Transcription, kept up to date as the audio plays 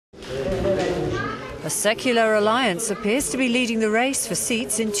A secular alliance appears to be leading the race for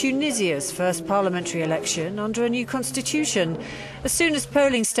seats in Tunisia's first parliamentary election under a new constitution. As soon as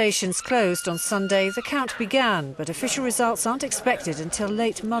polling stations closed on Sunday, the count began, but official results aren't expected until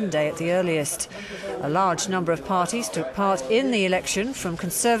late Monday at the earliest. A large number of parties took part in the election, from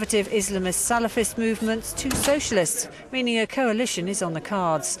conservative Islamist Salafist movements to Socialists, meaning a coalition is on the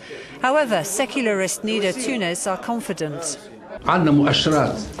cards. However, Secularist Nidda Tounes are confident.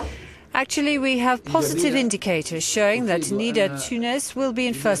 Actually, we have positive indicators showing that Nidda Tounes will be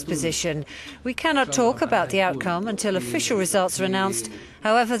in first position. We cannot talk about the outcome until official results are announced.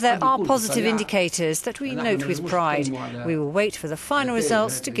 However, there are positive indicators that we note with pride. We will wait for the final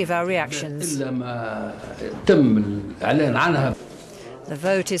results to give our reactions. The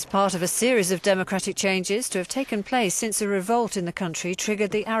vote is part of a series of democratic changes to have taken place since a revolt in the country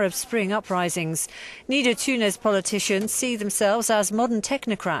triggered the Arab Spring uprisings. Nidda Tounes politicians see themselves as modern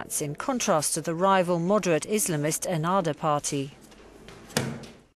technocrats, in contrast to the rival moderate Islamist Ennahda party.